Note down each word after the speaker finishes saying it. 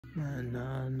na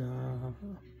na na.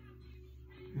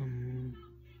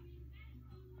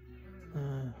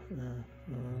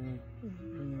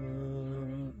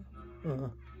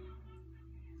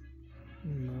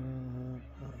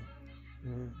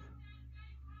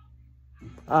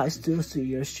 I still see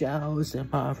your shadows in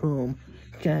my room.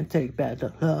 Can't take back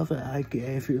the love that I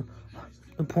gave you.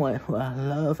 The point where I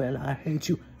love and I hate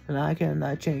you, and I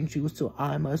cannot change you, so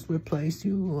I must replace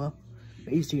you.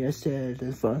 Easier said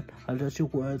than done. I thought you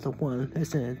were the one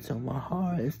listening to my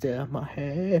heart instead of my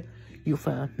head. You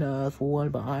found another one,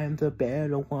 but I am the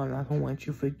better one. I don't want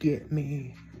you to forget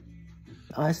me.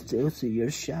 I still see your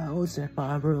shadows in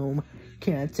my room.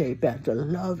 Can't take back the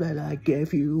love that I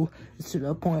gave you. It's to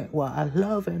the point where I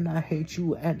love and I hate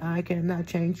you, and I cannot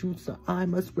change you, so I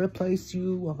must replace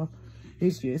you.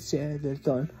 Easier said than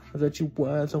done. I thought you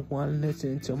were the one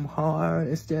listening to my heart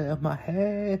instead of my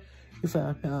head. You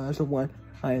found another one.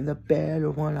 I am the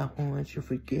better one. I want you to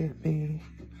forget me.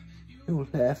 You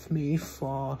left me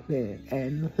falling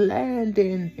and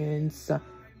landing inside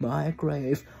my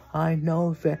grave. I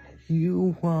know that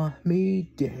you want me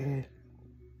dead.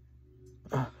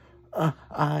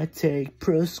 I take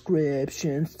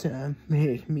prescriptions to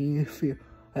make me feel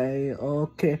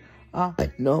okay.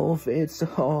 I know it's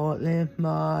all in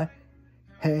my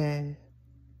head.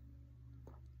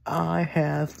 I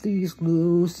have these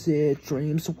lucid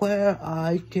dreams where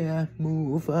I can't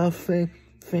move a thing,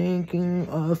 thinking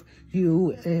of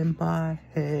you in my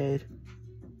head.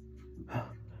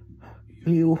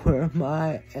 You were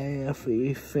my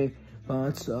everything,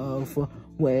 months of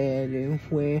waiting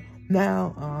way.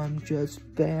 Now I'm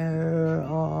just better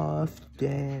off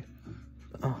dead.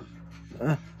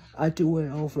 I do it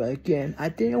over again. I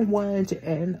didn't want it to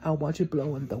end. I want you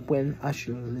blowing the wind. I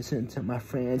should have listened to my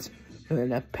friends in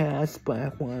the past, but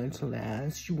I wanted to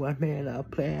last. You are made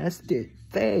of plastic,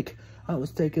 fake. I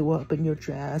was taken up in your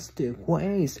drastic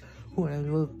ways. When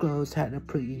your clothes had a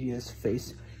prettiest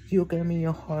face. You gave me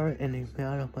your heart and a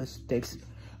lot of mistakes.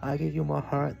 I gave you my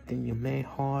heart, then you made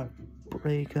heart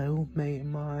break. You made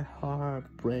my heart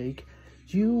break.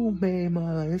 You made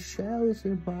my shadows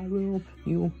in my room.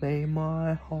 You made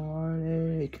my heart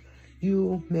ache.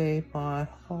 You made my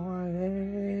heart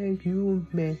ache. You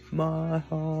made my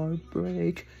heart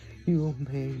break. You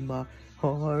made my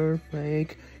heart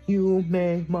break. You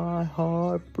made my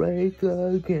heart break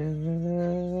again.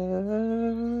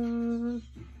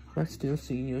 I still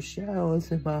see your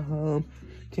shadows in my home.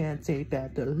 Can't take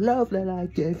back the love that I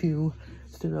gave you.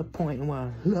 It's to the point where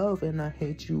I love and I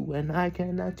hate you, and I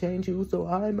cannot change you, so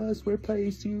I must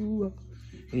replace you.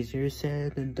 Easier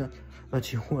said than done,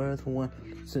 but you were the one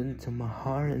listening to my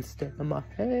heart instead of my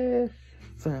head.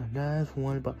 Found another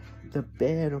one, but the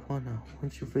better one. I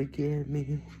want you to forgive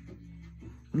me.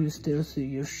 You still see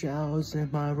your shadows in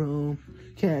my room.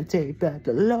 Can't take back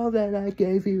the love that I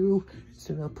gave you. It's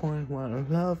to the point where I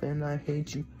love and I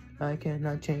hate you. I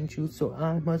cannot change you, so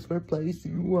I must replace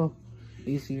you.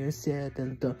 Easier said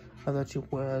than done. I thought you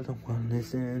were the one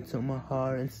listening to my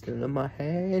heart instead of my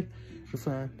head. You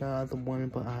found another one,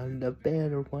 but I'm the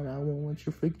better one. I want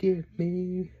you to forgive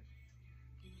me.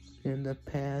 In the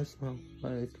past, when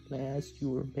last you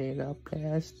were made of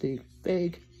plastic,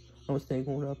 fake. I was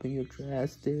taken up in your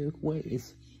drastic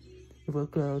ways. Your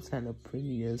clothes had the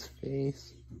prettiest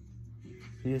face.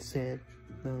 You said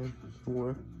no, you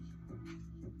were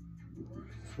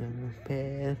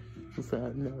bad. You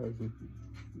found another.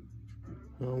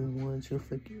 I want you to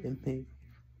forgive me.